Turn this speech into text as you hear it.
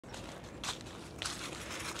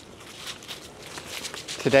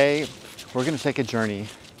Today, we're going to take a journey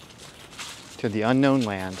to the unknown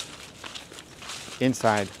land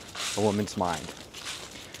inside a woman's mind.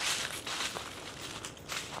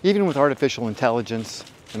 Even with artificial intelligence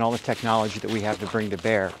and all the technology that we have to bring to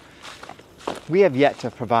bear, we have yet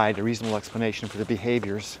to provide a reasonable explanation for the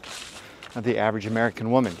behaviors of the average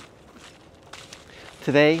American woman.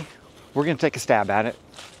 Today, we're going to take a stab at it.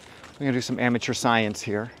 We're going to do some amateur science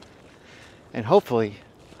here, and hopefully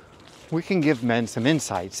we can give men some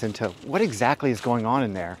insights into what exactly is going on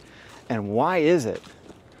in there and why is it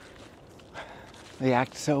they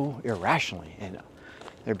act so irrationally and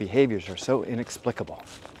their behaviors are so inexplicable.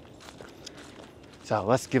 So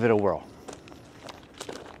let's give it a whirl.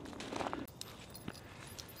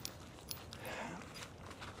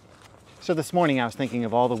 So this morning I was thinking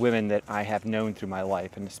of all the women that I have known through my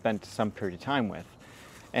life and spent some period of time with.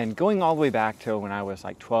 And going all the way back to when I was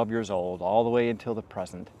like 12 years old, all the way until the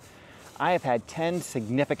present, I have had 10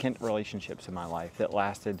 significant relationships in my life that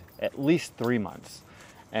lasted at least 3 months.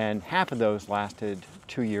 And half of those lasted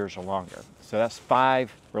 2 years or longer. So that's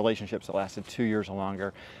 5 relationships that lasted 2 years or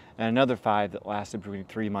longer, and another 5 that lasted between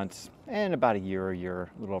 3 months and about a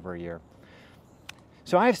little over a year.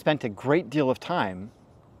 So I have spent a great deal of time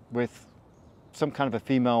with some kind of a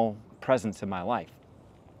female presence in my life.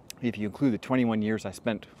 If you include the 21 years I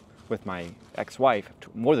spent with my ex-wife,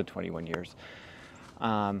 more than 21 years,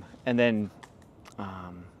 and then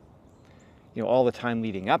all the time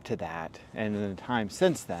leading up to that, and then the time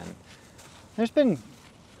since then, there's been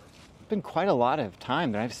quite a lot of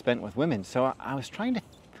time that I've spent with women. So I was trying to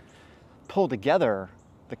pull together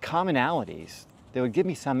the commonalities that would give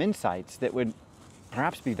me some insights that would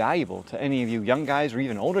perhaps be valuable to any of you young guys or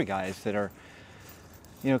even older guys that are,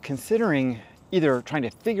 considering either trying to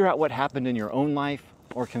figure out what happened in your own life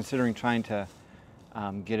or considering trying to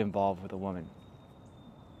get involved with a woman.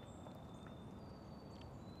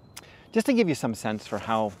 Just to give you some sense for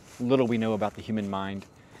how little we know about the human mind,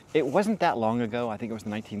 it wasn't that long ago, I think it was the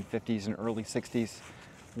 1950s and early 60s,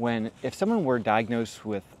 when if someone were diagnosed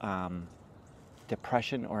with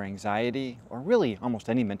depression or anxiety, or really almost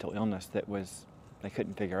any mental illness that they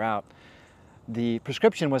couldn't figure out, the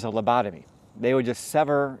prescription was a lobotomy. They would just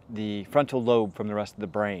sever the frontal lobe from the rest of the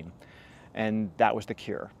brain, and that was the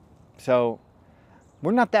cure. So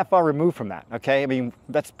we're not that far removed from that, okay? I mean,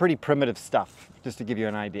 that's pretty primitive stuff, just to give you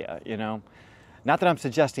an idea, Not that I'm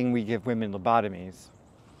suggesting we give women lobotomies,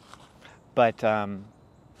 but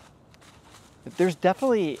there's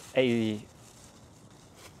definitely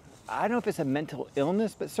I don't know if it's a mental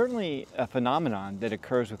illness, but certainly a phenomenon that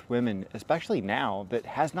occurs with women, especially now, that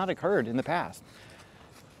has not occurred in the past.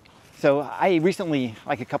 So I recently,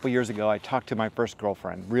 like a couple years ago, I talked to my first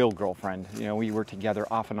girlfriend, real girlfriend. We were together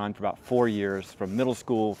off and on for about 4 years, from middle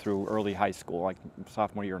school through early high school, like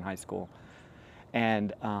sophomore year in high school.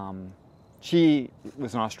 And she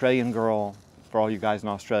was an Australian girl. For all you guys in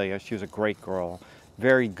Australia, she was a great girl,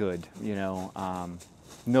 very good,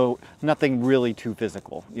 nothing really too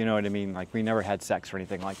physical, you know what I mean? Like, we never had sex or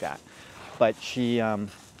anything like that. But she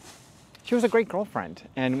was a great girlfriend.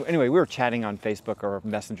 And anyway, we were chatting on Facebook or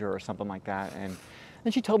Messenger or something like that. And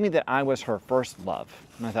then she told me that I was her first love.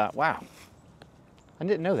 And I thought, wow, I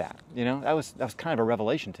didn't know that. That was kind of a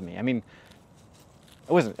revelation to me. I mean,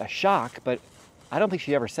 it wasn't a shock, but I don't think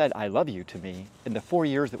she ever said I love you to me in the 4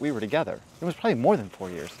 years that we were together. It was probably more than 4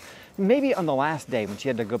 years. Maybe on the last day when she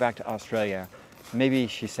had to go back to Australia, maybe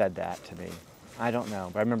she said that to me. I don't know,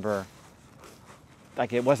 but I remember,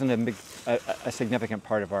 like, it wasn't a significant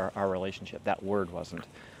part of our relationship. That word wasn't.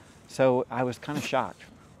 So I was kind of shocked.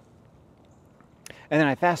 And then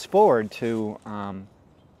I fast forward to,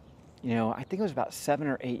 I think it was about 7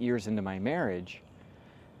 or 8 years into my marriage,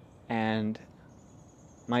 and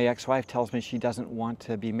my ex-wife tells me she doesn't want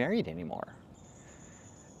to be married anymore.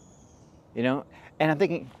 And I'm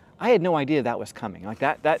thinking, I had no idea that was coming. Like,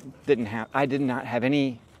 I did not have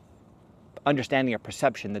any understanding or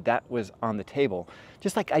perception that was on the table.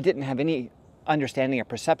 Just like I didn't have any understanding or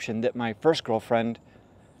perception that my first girlfriend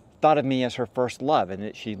thought of me as her first love and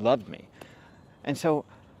that she loved me. And so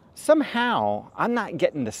somehow I'm not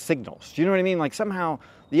getting the signals. Do you know what I mean? Like, somehow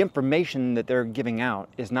the information that they're giving out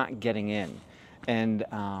is not getting in. And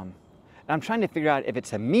I'm trying to figure out if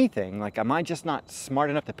it's a me thing. Like, am I just not smart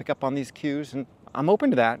enough to pick up on these cues? And I'm open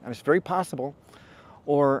to that. It's very possible.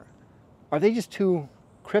 Or are they just too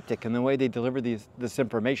cryptic in the way they deliver this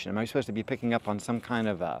information? Am I supposed to be picking up on some kind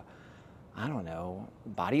of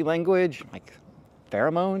body language, like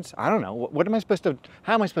pheromones? I don't know. How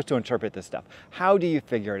am I supposed to interpret this stuff? How do you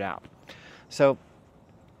figure it out? So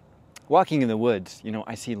walking in the woods,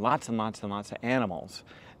 I see lots and lots and lots of animals.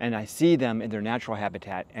 and I see them in their natural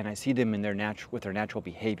habitat, and I see them in their with their natural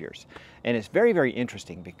behaviors. And it's very, very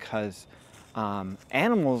interesting because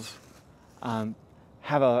animals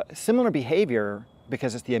have a similar behavior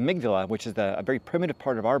because it's the amygdala, which is a very primitive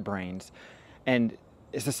part of our brains, and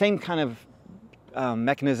it's the same kind of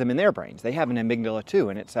mechanism in their brains. They have an amygdala too,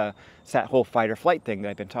 and it's that whole fight or flight thing that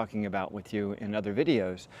I've been talking about with you in other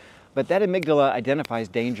videos. But that amygdala identifies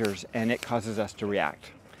dangers, and it causes us to react,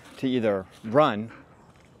 to either run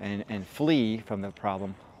and flee from the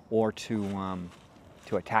problem, or to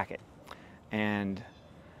attack it. And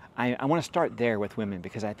I want to start there with women,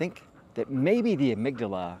 because I think that maybe the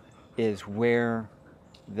amygdala is where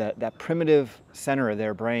that primitive center of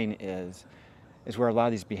their brain is where a lot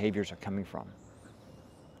of these behaviors are coming from.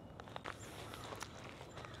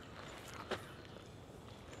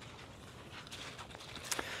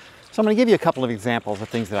 So I'm going to give you a couple of examples of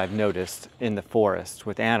things that I've noticed in the forest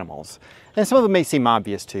with animals. And some of them may seem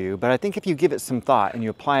obvious to you, but I think if you give it some thought and you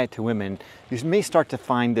apply it to women, you may start to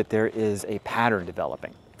find that there is a pattern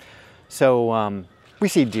developing. So we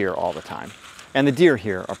see deer all the time. And the deer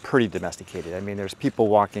here are pretty domesticated. I mean, there's people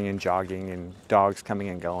walking and jogging and dogs coming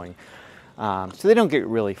and going. So they don't get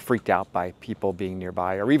really freaked out by people being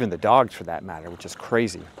nearby, or even the dogs for that matter, which is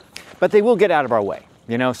crazy. But they will get out of our way,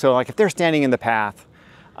 you know? So like if they're standing in the path,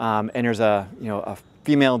 and there's a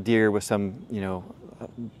female deer with some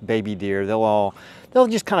baby deer, they'll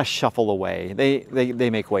just kind of shuffle away. They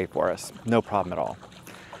make way for us, no problem at all.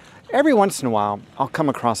 Every once in a while, I'll come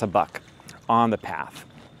across a buck on the path,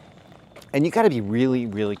 and you got to be really,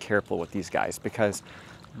 really careful with these guys, because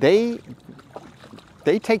they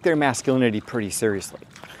take their masculinity pretty seriously.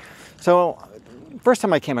 So, first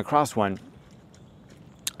time I came across one,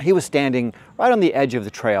 he was standing right on the edge of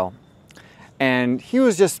the trail. And he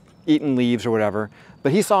was just eating leaves or whatever,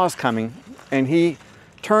 but he saw us coming, and he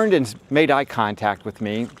turned and made eye contact with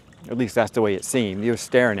me. At least that's the way it seemed. He was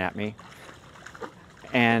staring at me.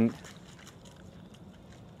 And,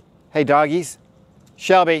 hey doggies,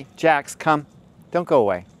 Shelby, Jax, come, don't go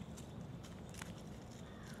away.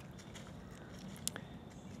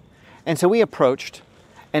 And so we approached,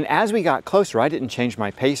 and as we got closer, I didn't change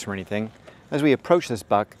my pace or anything. As we approached this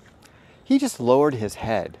buck, he just lowered his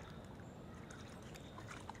head.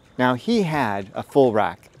 Now, he had a full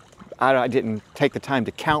rack. I didn't take the time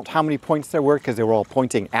to count how many points there were, because they were all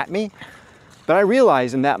pointing at me. But I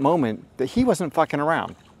realized in that moment that he wasn't fucking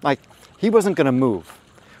around. Like, he wasn't going to move.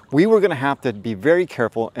 We were going to have to be very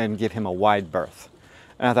careful and give him a wide berth.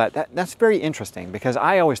 And I thought, that's very interesting, because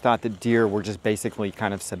I always thought that deer were just basically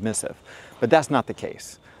kind of submissive. But that's not the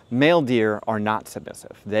case. Male deer are not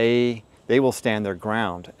submissive. They will stand their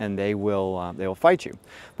ground, and they will fight you.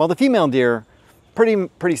 While the female deer,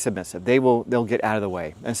 pretty submissive. They'll get out of the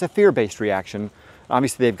way. And it's a fear-based reaction.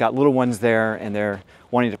 Obviously, they've got little ones there, and they're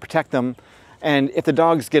wanting to protect them. And if the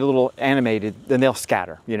dogs get a little animated, then they'll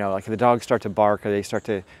scatter. Like if the dogs start to bark, or they start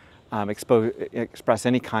to express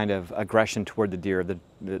any kind of aggression toward the deer,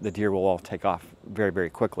 the deer will all take off very, very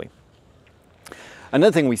quickly.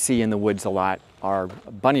 Another thing we see in the woods a lot are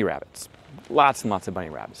bunny rabbits. Lots and lots of bunny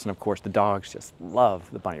rabbits. And of course, the dogs just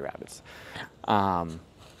love the bunny rabbits.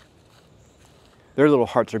 Their little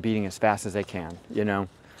hearts are beating as fast as they can,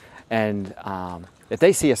 And if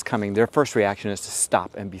they see us coming, their first reaction is to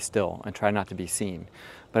stop and be still and try not to be seen.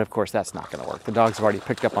 But of course, that's not going to work. The dogs have already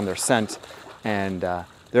picked up on their scent, and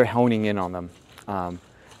they're honing in on them.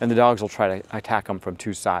 And the dogs will try to attack them from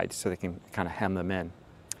two sides so they can kind of hem them in.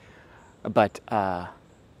 But as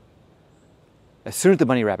soon as the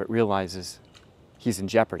bunny rabbit realizes he's in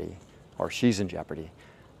jeopardy, or she's in jeopardy,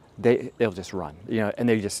 they'll just run, and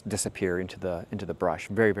they just disappear into the brush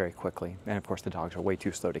very, very quickly. And of course, the dogs are way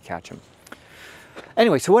too slow to catch them.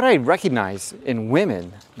 Anyway, so what I recognize in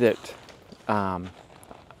women that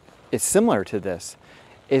is similar to this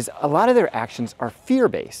is a lot of their actions are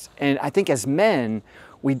fear-based. And I think as men,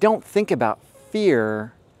 we don't think about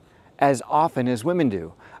fear as often as women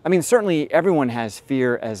do. I mean, certainly everyone has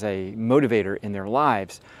fear as a motivator in their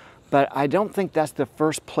lives, but I don't think that's the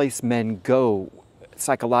first place men go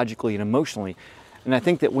psychologically and emotionally. And I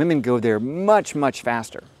think that women go there much, much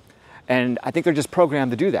faster. And I think they're just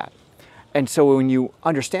programmed to do that. And so when you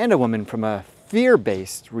understand a woman from a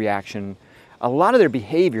fear-based reaction, a lot of their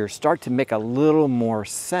behaviors start to make a little more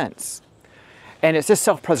sense. And it's just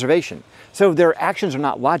self-preservation. So their actions are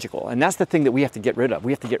not logical. And that's the thing that we have to get rid of.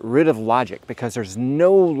 We have to get rid of logic, because there's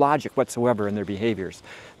no logic whatsoever in their behaviors.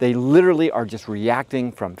 They literally are just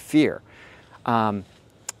reacting from fear.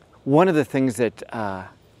 One of the things that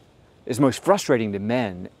is most frustrating to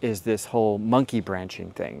men is this whole monkey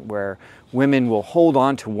branching thing, where women will hold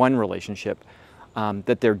on to one relationship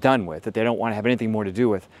that they're done with, that they don't want to have anything more to do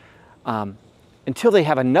with, until they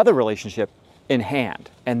have another relationship in hand.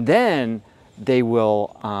 And then they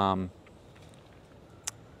will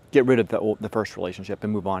get rid of the first relationship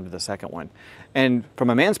and move on to the second one. And from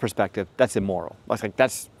a man's perspective, that's immoral. Like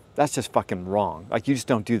that's just fucking wrong. Like, you just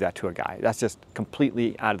don't do that to a guy. That's just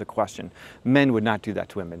completely out of the question. Men would not do that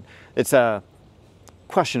to women. It's a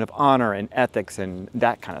question of honor and ethics and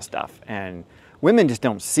that kind of stuff. And women just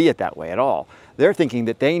don't see it that way at all. They're thinking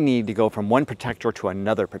that they need to go from one protector to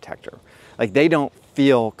another protector. Like, they don't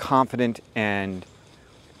feel confident and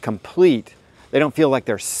complete. They don't feel like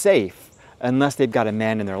they're safe unless they've got a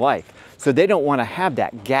man in their life. So they don't want to have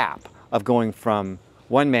that gap of going from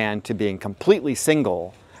one man to being completely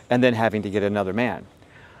single and then having to get another man.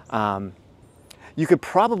 You could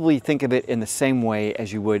probably think of it in the same way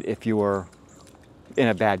as you would if you were in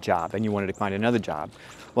a bad job and you wanted to find another job.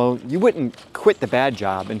 Well, you wouldn't quit the bad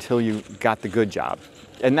job until you got the good job.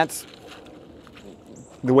 And that's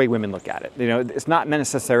the way women look at it. You know, it's not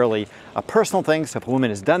necessarily a personal thing. So if a woman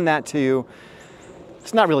has done that to you,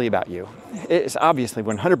 it's not really about you. It's obviously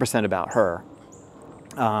 100% about her.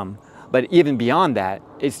 But even beyond that,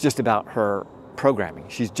 it's just about her programming.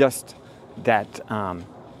 She's just that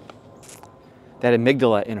that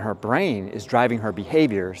amygdala in her brain is driving her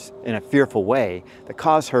behaviors in a fearful way that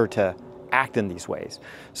cause her to act in these ways.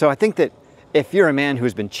 So I think that if you're a man who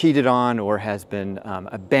has been cheated on or has been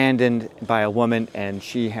abandoned by a woman and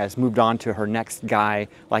she has moved on to her next guy,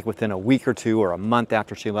 like within a week or two or a month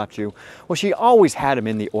after she left you, well, she always had him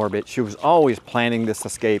in the orbit. She was always planning this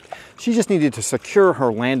escape. She just needed to secure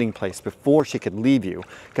her landing place before she could leave you,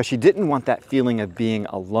 because she didn't want that feeling of being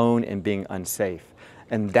alone and being unsafe.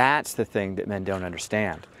 And that's the thing that men don't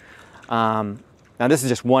understand. Now, this is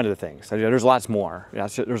just one of the things. There's lots more.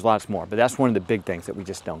 There's lots more, but that's one of the big things that we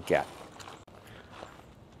just don't get.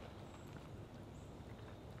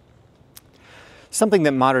 Something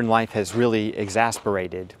that modern life has really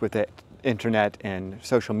exasperated with the internet and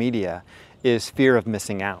social media is fear of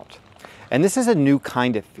missing out. And this is a new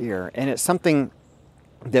kind of fear, and it's something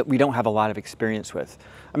that we don't have a lot of experience with.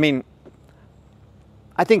 I mean,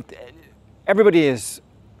 I think everybody is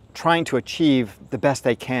trying to achieve the best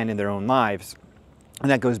they can in their own lives,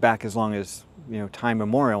 and that goes back as long as, you know, time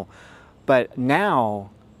memorial. But now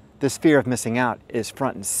this fear of missing out is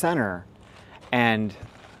front and center, and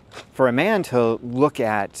for a man to look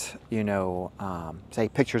at, you know, say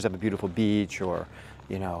pictures of a beautiful beach or,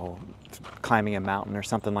 you know, climbing a mountain or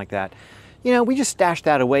something like that, you know, we just stash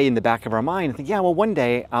that away in the back of our mind and think, yeah, well, one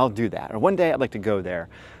day I'll do that, or one day I'd like to go there.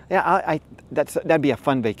 Yeah, that'd be a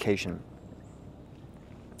fun vacation.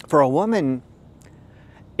 For a woman,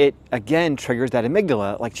 it again triggers that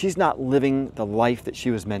amygdala, like she's not living the life that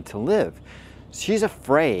she was meant to live. She's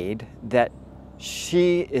afraid that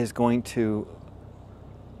she is going to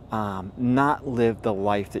not live the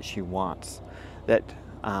life that she wants, that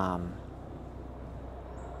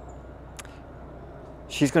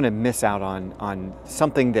she's going to miss out on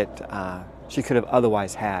something that she could have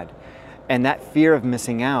otherwise had. And that fear of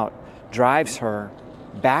missing out drives her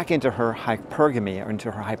back into her hypergamy, or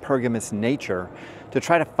into her hypergamous nature, to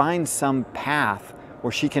try to find some path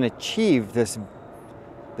where she can achieve this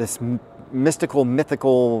mystical,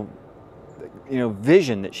 mythical, you know,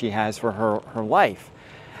 vision that she has for her life.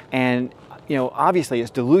 And, you know, obviously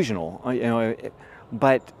it's delusional, you know,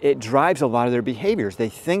 but it drives a lot of their behaviors. They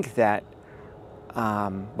think that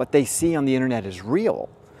what they see on the internet is real.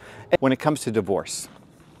 When it comes to divorce,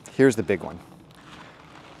 here's the big one.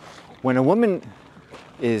 When a woman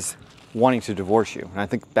is wanting to divorce you, and I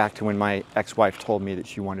think back to when my ex-wife told me that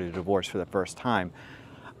she wanted a divorce for the first time,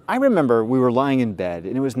 I remember we were lying in bed,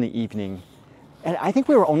 and it was in the evening, and I think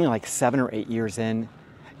we were only like 7 or 8 years in,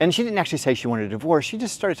 and she didn't actually say she wanted a divorce. She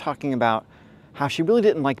just started talking about how she really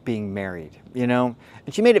didn't like being married, you know?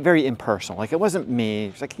 And she made it very impersonal. Like, it wasn't me.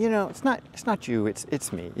 It's like, you know, it's not you,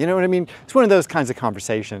 it's me. You know what I mean? It's one of those kinds of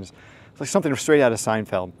conversations. It's like something straight out of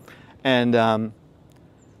Seinfeld. And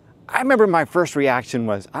I remember my first reaction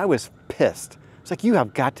was, I was pissed. It's like, you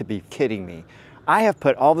have got to be kidding me. I have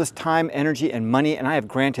put all this time, energy, and money, and I have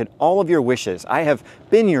granted all of your wishes. I have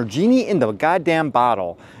been your genie in the goddamn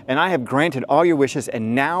bottle, and I have granted all your wishes,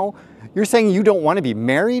 and now you're saying you don't want to be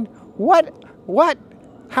married? What?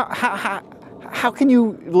 How can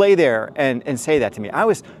you lay there and say that to me? I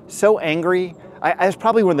was so angry. I was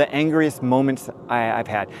probably one of the angriest moments I've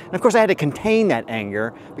had. And of course I had to contain that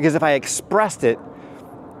anger, because if I expressed it,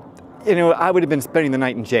 you know, I would have been spending the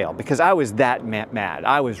night in jail, because I was that mad.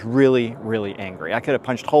 I was really, really angry. I could have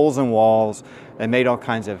punched holes in walls and made all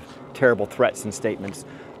kinds of terrible threats and statements,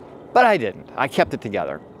 but I didn't. I kept it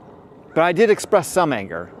together. But I did express some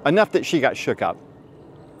anger, enough that she got shook up.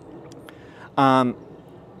 And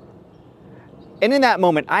in that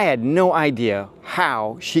moment, I had no idea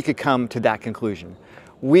how she could come to that conclusion.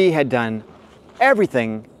 We had done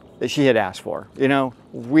everything that she had asked for. You know,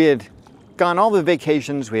 we had gone all the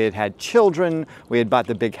vacations, we had had children, we had bought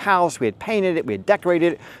the big house, we had painted it, we had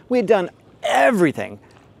decorated it, we had done everything,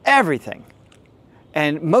 everything.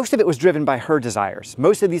 And most of it was driven by her desires.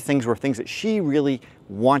 Most of these things were things that she really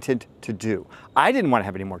wanted to do. I didn't want to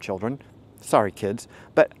have any more children. Sorry, kids,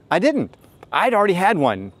 but I didn't. I'd already had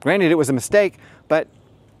one. Granted, it was a mistake, but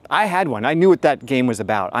I had one. I knew what that game was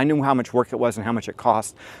about. I knew how much work it was and how much it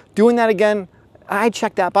cost. Doing that again, I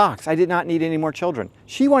checked that box. I did not need any more children.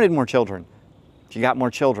 She wanted more children. She got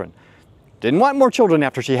more children. Didn't want more children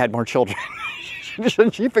after she had more children.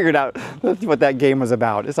 She figured out what that game was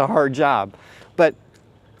about. It's a hard job. But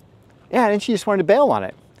yeah, and she just wanted to bail on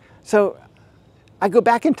it. So I go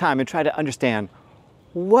back in time and try to understand,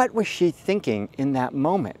 what was she thinking in that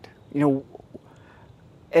moment? You know,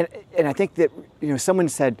 and I think that, you know, someone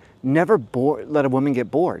said, never let a woman get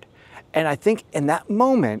bored. And I think in that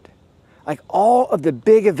moment, like, all of the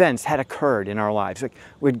big events had occurred in our lives. Like,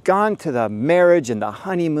 we'd gone to the marriage and the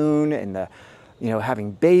honeymoon and the, you know,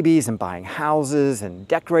 having babies and buying houses and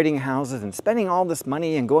decorating houses and spending all this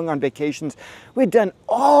money and going on vacations. We'd done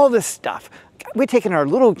all this stuff. We'd taken our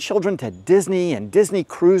little children to Disney and Disney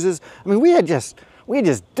cruises. I mean, we had just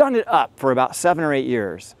done it up for about 7 or 8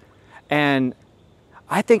 years. And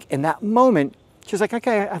I think in that moment, she was like,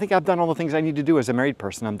 okay, I think I've done all the things I need to do as a married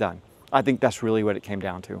person. I'm done. I think that's really what it came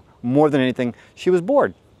down to. More than anything, she was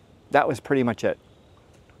bored. That was pretty much it.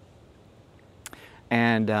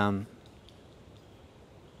 And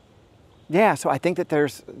yeah, so I think that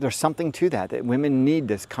there's something to that women need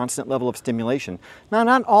this constant level of stimulation. Now,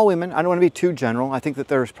 not all women. I don't want to be too general. I think that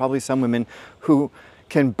there's probably some women who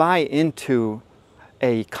can buy into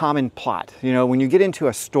a common plot. You know, when you get into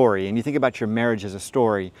a story and you think about your marriage as a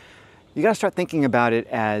story, you got to start thinking about it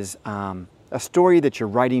as a story that you're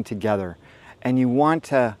writing together, and you want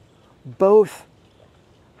to both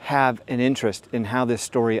have an interest in how this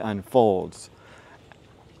story unfolds.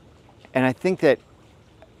 And I think that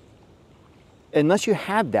unless you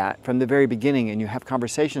have that from the very beginning and you have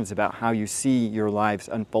conversations about how you see your lives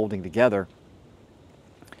unfolding together,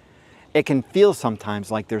 it can feel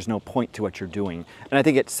sometimes like there's no point to what you're doing. And I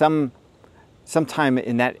think at sometime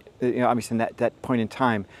in that, you know, obviously in that point in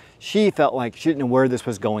time, she felt like she didn't know where this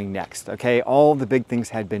was going next, okay? All the big things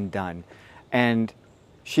had been done. And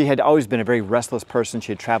she had always been a very restless person.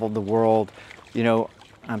 She had traveled the world, you know,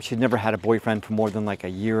 she'd never had a boyfriend for more than like a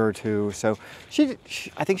year or two. So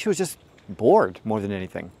I think she was just bored more than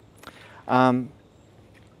anything. But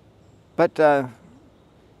I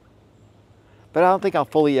don't think I'll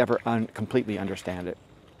fully ever completely understand it.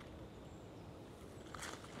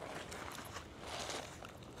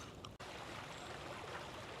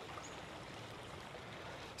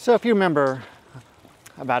 So if you remember,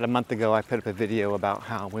 about a month ago, I put up a video about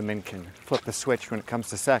how women can flip the switch when it comes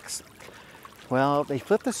to sex. Well, they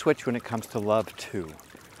flip the switch when it comes to love too.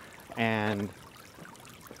 And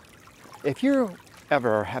if you're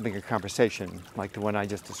ever having a conversation like the one I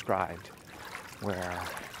just described, where,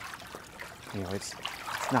 you know, it's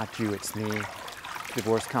not you, it's me,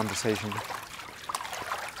 divorce conversation,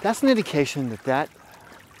 that's an indication that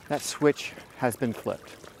that switch has been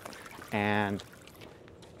flipped. And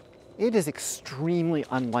it is extremely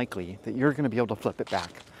unlikely that you're going to be able to flip it back.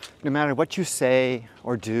 No matter what you say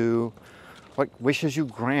or do, what wishes you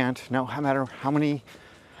grant, no matter how many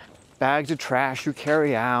bags of trash you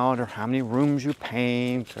carry out or how many rooms you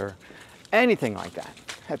paint or anything like that.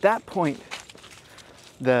 At that point,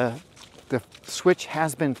 the switch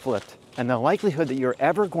has been flipped, and the likelihood that you're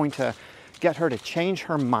ever going to get her to change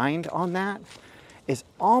her mind on that is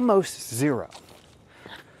almost zero.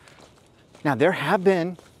 Now, there have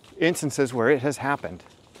been instances where it has happened.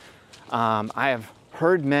 I have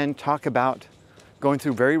heard men talk about going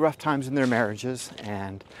through very rough times in their marriages,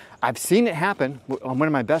 and I've seen it happen. One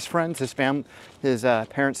of my best friends, his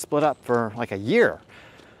parents split up for like a year,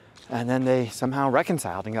 and then they somehow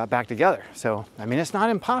reconciled and got back together. So, I mean, it's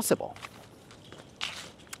not impossible.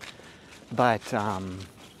 But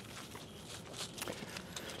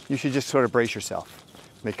you should just sort of brace yourself,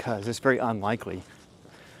 because it's very unlikely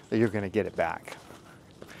that you're going to get it back.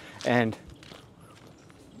 And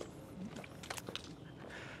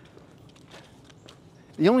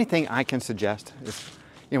the only thing I can suggest is,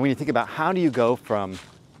 you know, when you think about how do you go from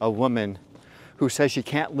a woman who says she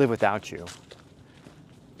can't live without you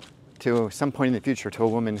to some point in the future to a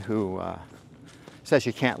woman who says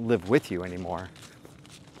she can't live with you anymore.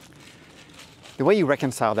 the way you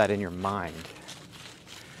reconcile that in your mind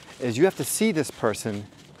is you have to see this person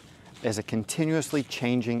as a continuously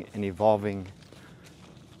changing and evolving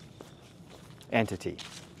entity.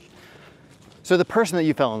 So the person that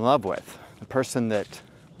you fell in love with, the person that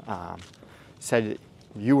said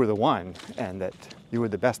you were the one and that you were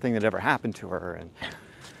the best thing that ever happened to her,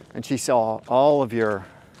 and she saw all of your,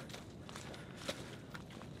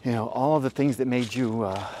 all of the things that made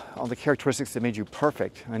you, all the characteristics that made you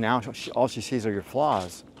perfect, and now all she sees are your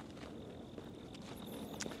flaws.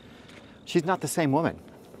 She's not the same woman.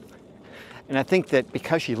 And I think that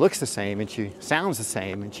because she looks the same and she sounds the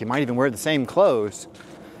same and she might even wear the same clothes,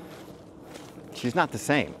 she's not the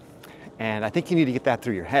same. And I think you need to get that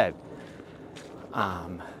through your head.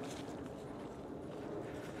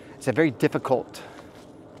 It's a very difficult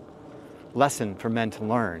lesson for men to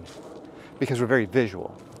learn because we're very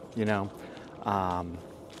visual,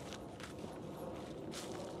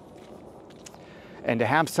 and to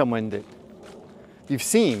have someone that you've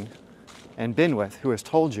seen and been with who has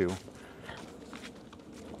told you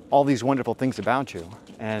all these wonderful things about you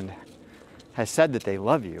and has said that they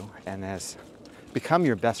love you and has become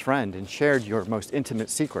your best friend and shared your most intimate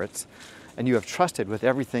secrets, and you have trusted with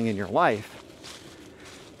everything in your life,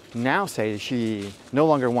 now say she no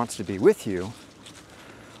longer wants to be with you,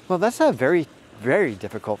 well, that's a very, very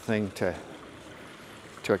difficult thing to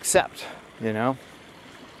accept,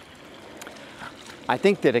 I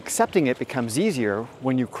think that accepting it becomes easier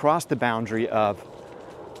when you cross the boundary of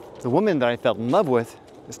the woman that I fell in love with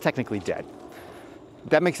is technically dead.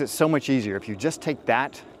 That makes it so much easier if you just take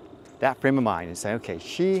that frame of mind and say, okay,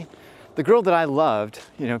 the girl that I loved,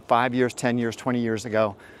 5 years, 10 years, 20 years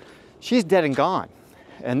ago, she's dead and gone.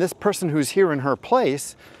 And this person who's here in her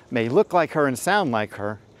place may look like her and sound like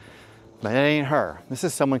her, but it ain't her. This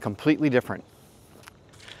is someone completely different.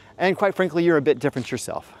 And quite frankly, you're a bit different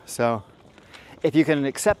yourself. So if you can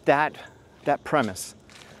accept that premise,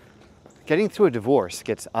 getting through a divorce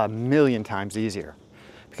gets a million times easier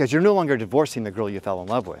because you're no longer divorcing the girl you fell in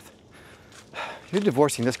love with. You're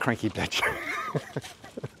divorcing this cranky bitch.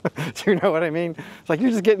 Do you know what I mean? It's like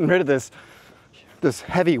you're just getting rid of this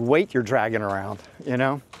heavy weight you're dragging around,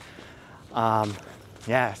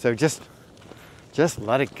 Yeah, so just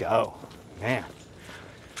let it go, man.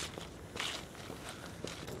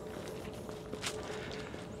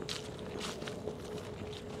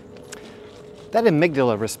 That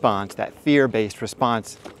amygdala response, that fear-based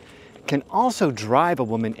response, can also drive a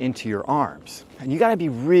woman into your arms. And you gotta be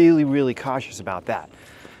really, really cautious about that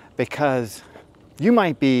because you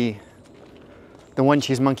might be the one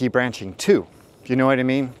she's monkey branching to. Do you know what I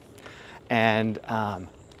mean? And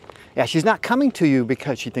yeah, she's not coming to you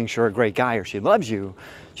because she thinks you're a great guy or she loves you.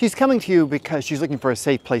 She's coming to you because she's looking for a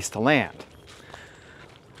safe place to land.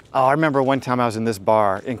 Oh, I remember one time I was in this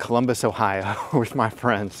bar in Columbus, Ohio with my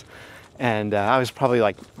friends. And I was probably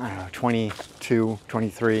like, 22,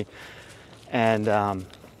 23. And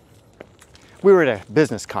we were at a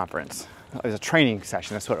business conference. It was a training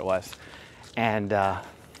session, that's what it was. And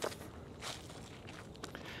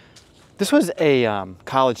this was a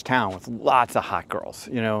college town with lots of hot girls,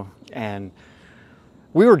 and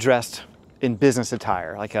we were dressed in business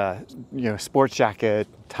attire, like a sports jacket,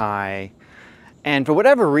 tie. And for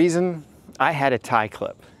whatever reason, I had a tie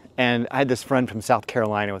clip. And I had this friend from South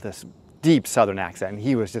Carolina with this deep Southern accent. And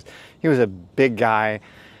he was a big guy,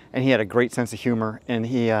 and he had a great sense of humor. And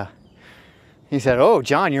he said, "Oh,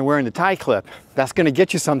 John, you're wearing the tie clip. That's gonna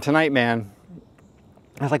get you some tonight, man."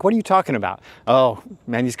 I was like, "What are you talking about?" "Oh,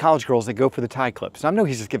 man, these college girls, they go for the tie clips." I know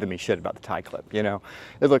he's just giving me shit about the tie clip, It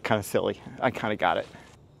looked kind of silly. I kind of got it.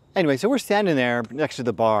 Anyway, so we're standing there next to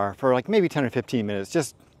the bar for like maybe 10 or 15 minutes,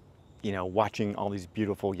 just, watching all these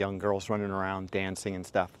beautiful young girls running around, dancing and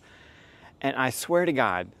stuff. And I swear to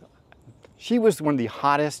God, she was one of the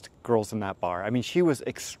hottest girls in that bar. I mean, she was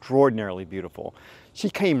extraordinarily beautiful. She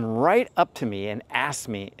came right up to me and asked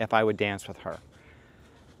me if I would dance with her.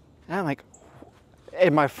 And I'm like,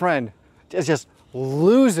 and my friend is just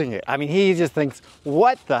losing it. I mean, he just thinks,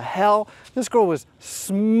 what the hell? This girl was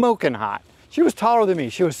smoking hot. She was taller than me.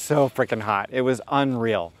 She was so freaking hot. It was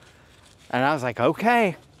unreal. And I was like,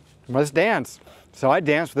 okay, let's dance. So I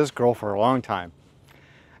danced with this girl for a long time.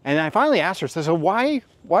 And I finally asked her, so why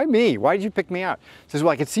me? Why did you pick me out? She says,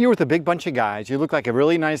 well, I could see you with a big bunch of guys. You look like a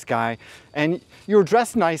really nice guy. And you were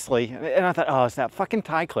dressed nicely. And I thought, oh, it's that fucking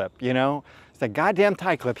tie clip, It's that goddamn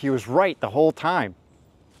tie clip. He was right the whole time.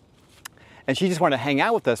 And she just wanted to hang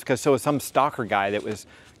out with us because so was some stalker guy that was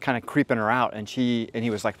kind of creeping her out. And he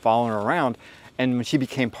was like following her around. And when she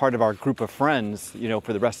became part of our group of friends,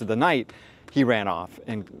 for the rest of the night, he ran off.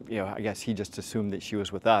 And, I guess he just assumed that she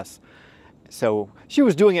was with us. So she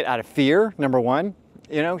was doing it out of fear, number one.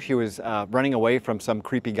 You know, she was running away from some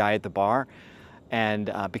creepy guy at the bar.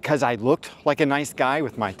 And because I looked like a nice guy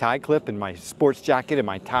with my tie clip and my sports jacket and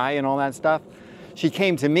my tie and all that stuff, she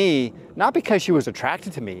came to me, not because she was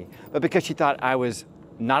attracted to me, but because she thought I was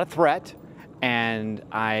not a threat and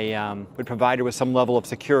I would provide her with some level of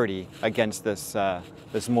security against this,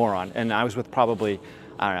 this moron. And I was with probably,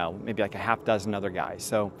 I don't know, maybe like a half dozen other guys.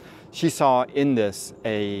 So she saw in this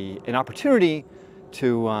an opportunity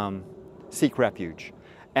to seek refuge.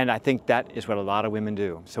 And I think that is what a lot of women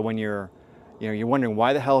do. So when you're wondering,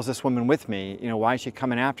 why the hell is this woman with me? You know, why is she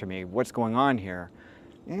coming after me? What's going on here?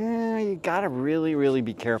 Yeah, you gotta really, really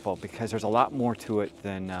be careful, because there's a lot more to it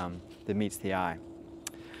than meets the eye.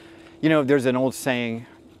 You know, there's an old saying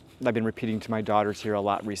I've been repeating to my daughters here a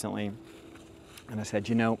lot recently. And I said,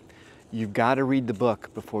 you know, you've got to read the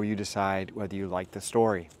book before you decide whether you like the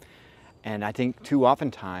story. And I think too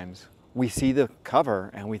oftentimes we see the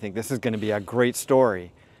cover and we think this is going to be a great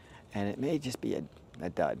story. And it may just be a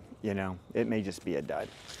dud, you know, it may just be a dud.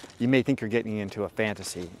 You may think you're getting into a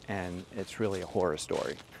fantasy and it's really a horror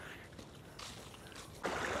story.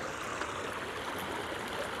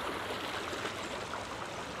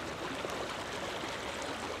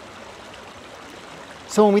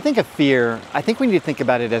 So when we think of fear, I think we need to think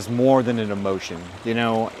about it as more than an emotion. You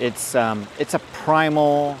know, it's a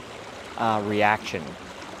primal reaction.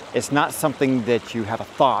 It's not something that you have a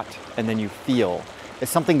thought and then you feel.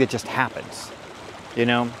 It's something that just happens, you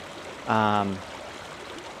know?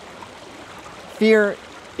 Fear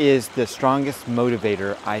is the strongest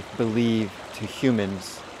motivator, I believe, to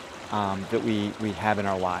humans that we have in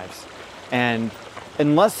our lives. And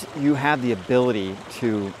unless you have the ability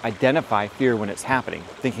to identify fear when it's happening,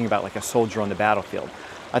 thinking about like a soldier on the battlefield.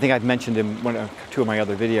 I think I've mentioned in two of my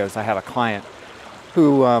other videos, I have a client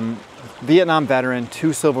who, Vietnam veteran,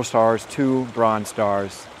 2 silver stars, 2 bronze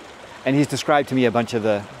stars, and he's described to me a bunch of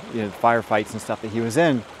the firefights and stuff that he was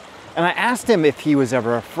in. And I asked him if he was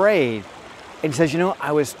ever afraid, and he says, you know,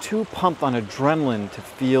 I was too pumped on adrenaline to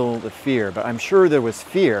feel the fear, but I'm sure there was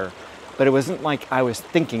fear, but it wasn't like I was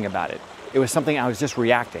thinking about it. It was something I was just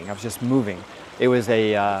reacting, I was just moving. It was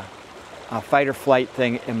a fight or flight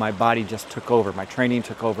thing, and my body just took over, my training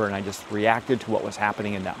took over, and I just reacted to what was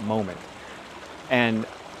happening in that moment. And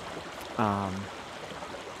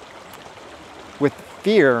with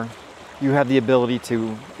fear, you have the ability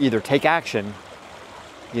to either take action,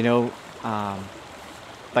 you know,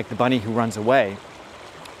 like the bunny who runs away,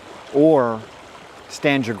 or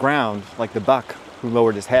stand your ground like the buck who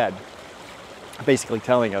lowered his head, basically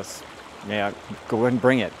telling us, yeah, go ahead and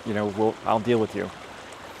bring it, you know, I'll deal with you.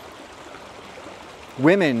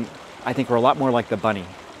 Women, I think, are a lot more like the bunny.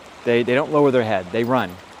 They don't lower their head, they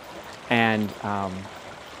run. And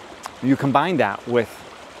you combine that with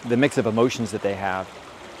the mix of emotions that they have,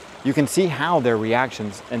 you can see how their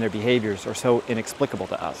reactions and their behaviors are so inexplicable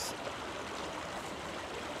to us.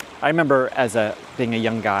 I remember being a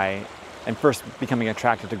young guy and first becoming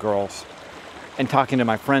attracted to girls and talking to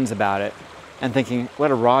my friends about it and thinking,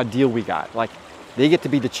 what a raw deal we got. Like, they get to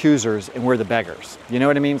be the choosers and we're the beggars. You know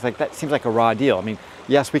what I mean? It's like, that seems like a raw deal. I mean,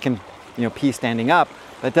 yes, we can, you know, pee standing up,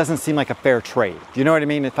 but it doesn't seem like a fair trade. Do you know what I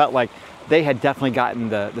mean? It felt like they had definitely gotten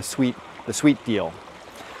the sweet deal.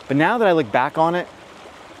 But now that I look back on it,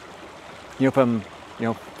 you know, from,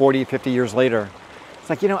 40, 50 years later, it's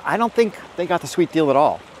like, you know, I don't think they got the sweet deal at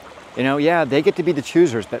all. You know, yeah, they get to be the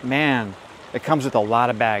choosers, but man, it comes with a lot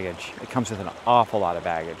of baggage. It comes with an awful lot of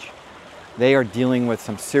baggage. They are dealing with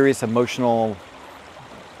some serious emotional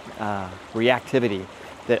reactivity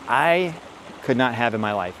that I could not have in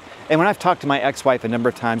my life. And when I've talked to my ex-wife a number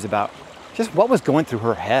of times about just what was going through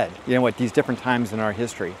her head, you know, at these different times in our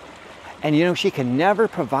history, and you know, she can never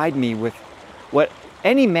provide me with what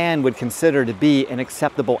any man would consider to be an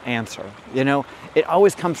acceptable answer. You know, it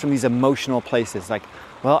always comes from these emotional places. Like,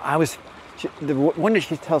 well, the one that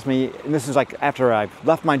she tells me, and this is like after I've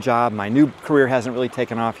left my job, my new career hasn't really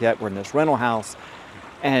taken off yet, we're in this rental house,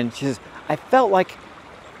 and she says, I felt like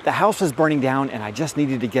the house was burning down and I just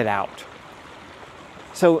needed to get out.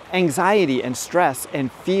 So anxiety and stress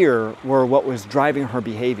and fear were what was driving her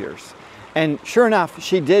behaviors. And sure enough,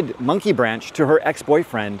 she did monkey branch to her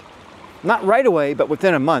ex-boyfriend. Not right away, but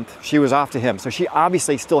within a month, she was off to him. So she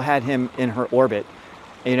obviously still had him in her orbit,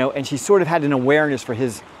 you know, and she sort of had an awareness for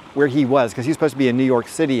where he was, because he was supposed to be in New York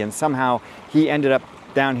City, and somehow he ended up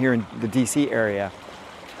down here in the DC area.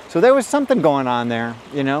 So there was something going on there,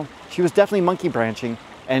 you know. She was definitely monkey branching,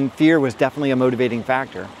 and fear was definitely a motivating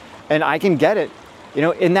factor. And I can get it. You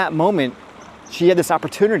know, in that moment, she had this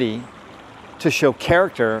opportunity to show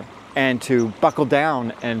character and to buckle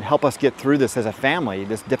down and help us get through this as a family,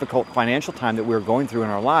 this difficult financial time that we were going through in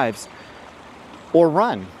our lives, or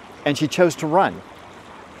run. And she chose to run.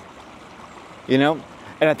 You know?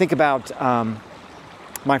 And I think about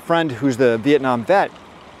my friend who's the Vietnam vet.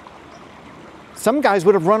 Some guys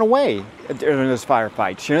would have run away during those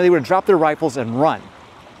firefights. You know, they would have dropped their rifles and run.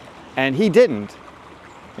 And he didn't.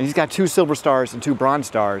 And he's got 2 silver stars and 2 bronze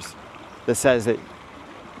stars that says that,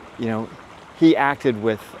 you know, he acted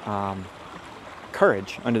with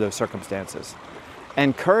courage under those circumstances.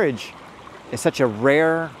 And courage is such a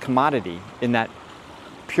rare commodity in that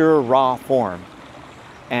pure, raw form.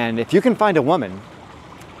 And if you can find a woman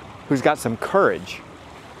who's got some courage,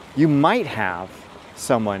 you might have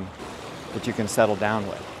someone that you can settle down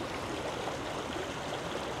with.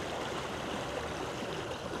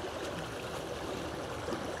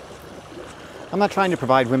 I'm not trying to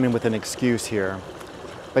provide women with an excuse here,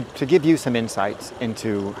 but to give you some insights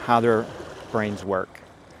into how their brains work.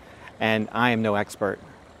 And I am no expert,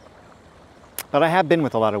 but I have been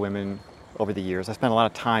with a lot of women over the years. I spent a lot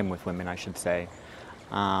of time with women, I should say.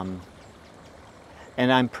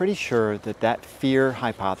 And I'm pretty sure that that fear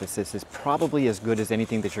hypothesis is probably as good as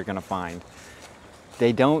anything that you're going to find.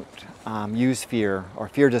 They don't use fear, or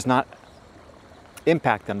fear does not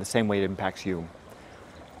impact them the same way it impacts you.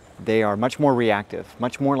 They are much more reactive,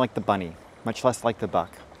 much more like the bunny, much less like the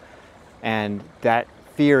buck. And that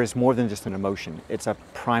fear is more than just an emotion. It's a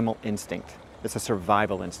primal instinct. It's a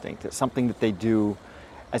survival instinct. It's something that they do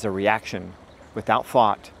as a reaction without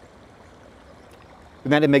thought.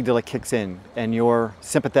 When that amygdala kicks in and your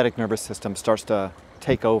sympathetic nervous system starts to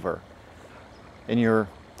take over, and you're,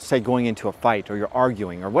 say, going into a fight, or you're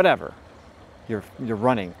arguing, or whatever, you're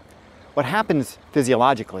running, what happens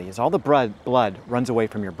physiologically is all the blood runs away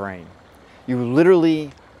from your brain. You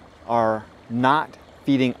literally are not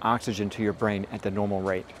feeding oxygen to your brain at the normal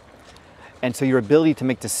rate. And so your ability to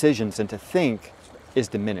make decisions and to think is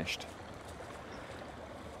diminished.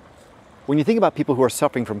 When you think about people who are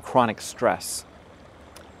suffering from chronic stress,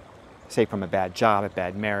 say from a bad job, a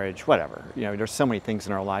bad marriage, whatever, you know, there's so many things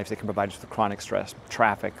in our lives that can provide us with chronic stress,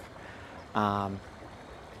 traffic.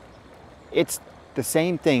 It's the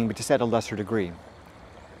same thing, but just at a lesser degree.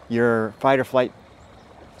 Your fight or flight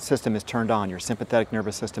system is turned on, your sympathetic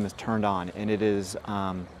nervous system is turned on, and it is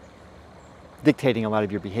dictating a lot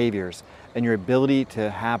of your behaviors, and your ability to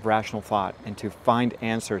have rational thought and to find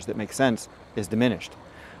answers that make sense is diminished.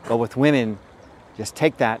 But with women, just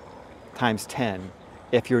take that times 10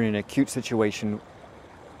 if you're in an acute situation,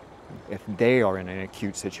 if they are in an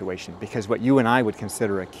acute situation, because what you and I would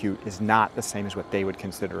consider acute is not the same as what they would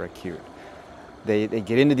consider acute. They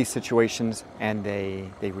get into these situations and they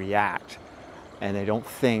react, and they don't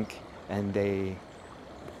think, and they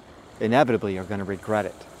inevitably are going to regret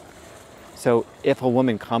it. So if a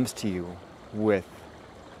woman comes to you with,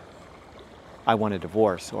 I want a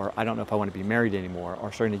divorce, or I don't know if I want to be married anymore,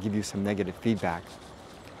 or starting to give you some negative feedback,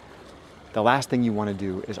 the last thing you want to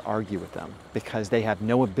do is argue with them, because they have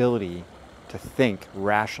no ability to think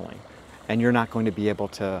rationally, and you're not going to be able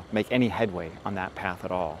to make any headway on that path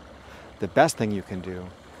at all. The best thing you can do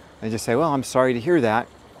is just say, well, I'm sorry to hear that.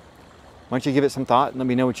 Why don't you give it some thought and let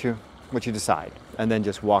me know what you decide, and then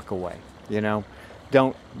just walk away. You know,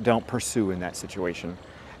 don't pursue in that situation.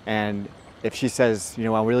 And if she says, you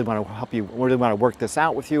know, I really want to help you, I really want to work this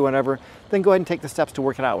out with you, whatever, then go ahead and take the steps to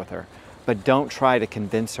work it out with her. But don't try to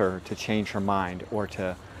convince her to change her mind, or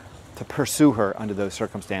to pursue her under those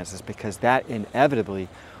circumstances, because that inevitably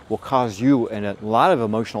will cause you a lot of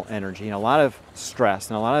emotional energy and a lot of stress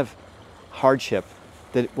and a lot of hardship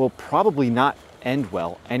that will probably not end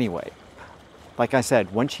well anyway. Like I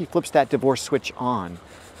said, once she flips that divorce switch on,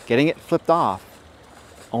 getting it flipped off,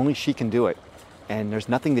 only she can do it. And there's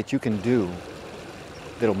nothing that you can do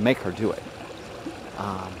that'll make her do it.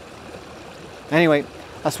 Anyway,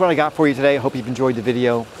 that's what I got for you today. I hope you've enjoyed the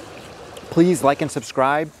video. Please like and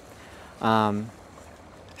subscribe.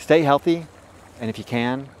 Stay healthy, and if you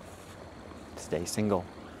can, stay single.